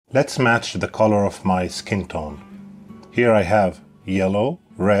Let's match the color of my skin tone. Here I have yellow,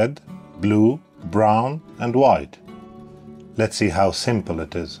 red, blue, brown, and white. Let's see how simple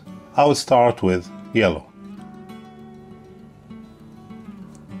it is. I will start with yellow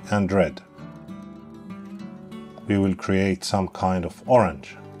and red. We will create some kind of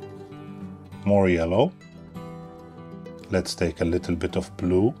orange. More yellow. Let's take a little bit of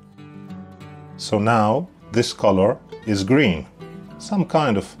blue. So now this color is green. Some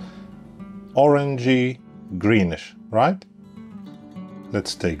kind of orangey greenish, right?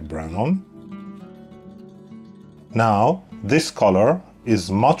 Let's take brown. Now this color is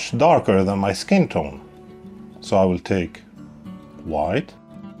much darker than my skin tone. So I will take white,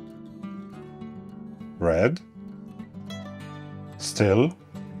 red. Still,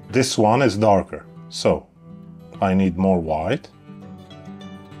 this one is darker, so I need more white.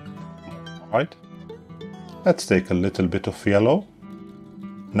 White. Let's take a little bit of yellow.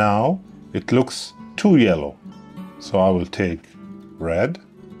 Now it looks too yellow, so I will take red.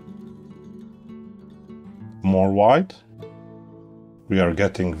 More white. We are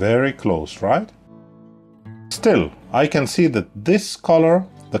getting very close, right? Still, I can see that this color,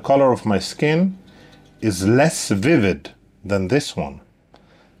 the color of my skin, is less vivid than this one.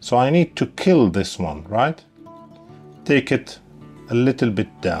 So I need to kill this one, right? Take it a little bit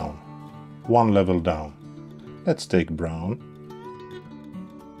down, one level down. Let's take brown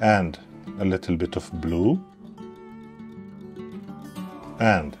and a little bit of blue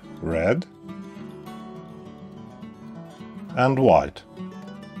and red and white.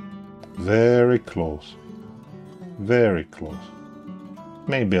 Very close, very close.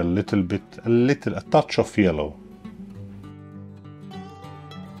 Maybe a little bit, a touch of yellow.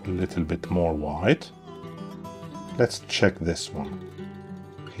 A little bit more white. Let's check this one.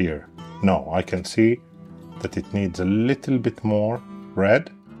 Here. No, I can see that it needs a little bit more red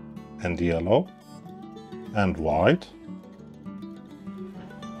and yellow and white.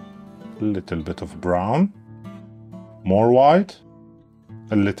 A little bit of brown. More white.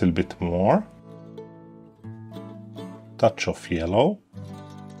 A little bit more. Touch of yellow.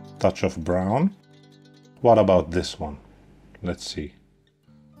 Touch of brown. What about this one? Let's see.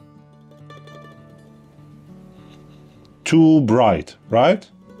 Too bright, right?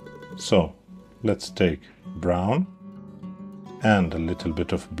 So let's take brown and a little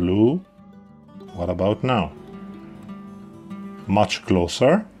bit of blue. What about now? Much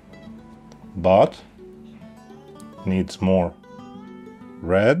closer, but needs more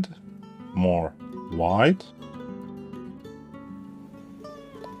red, more white.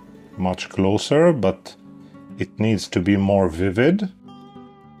 Much closer, but it needs to be more vivid,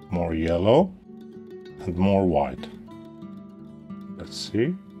 more yellow, and more white. Let's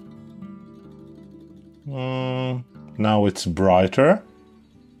see. Now it's brighter,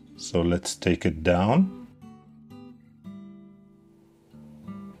 so let's take it down.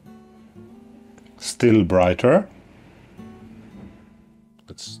 Still brighter.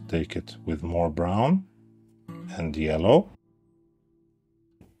 Let's take it with more brown and yellow.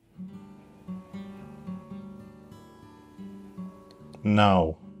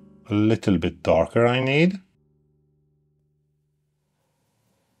 Now a little bit darker I need.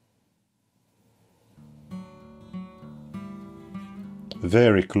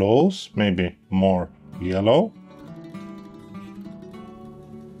 Very close, maybe more yellow.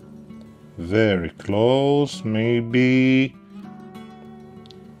 Very close, maybe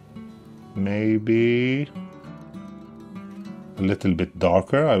a little bit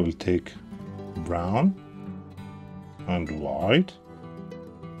darker. I will take brown and white.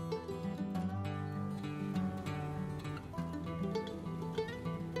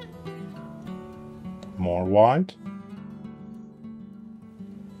 More white.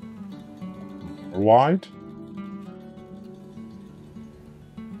 More white.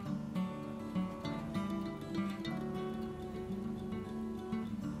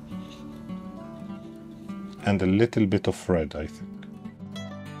 And a little bit of red, I think.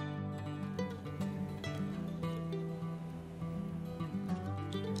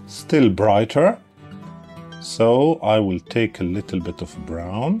 Still brighter, so I will take a little bit of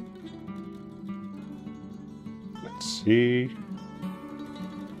brown. Let's see.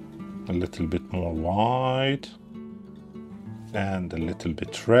 A little bit more white and a little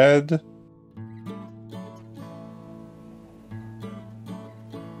bit red.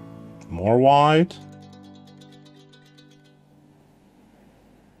 More white.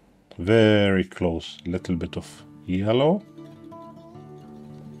 Very close, a little bit of yellow.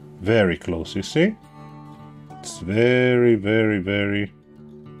 Very close, you see? It's very, very, very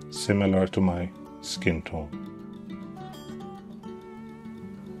similar to my skin tone.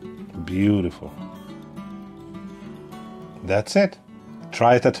 Beautiful. That's it.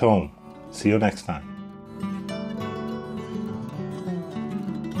 Try it at home. See you next time.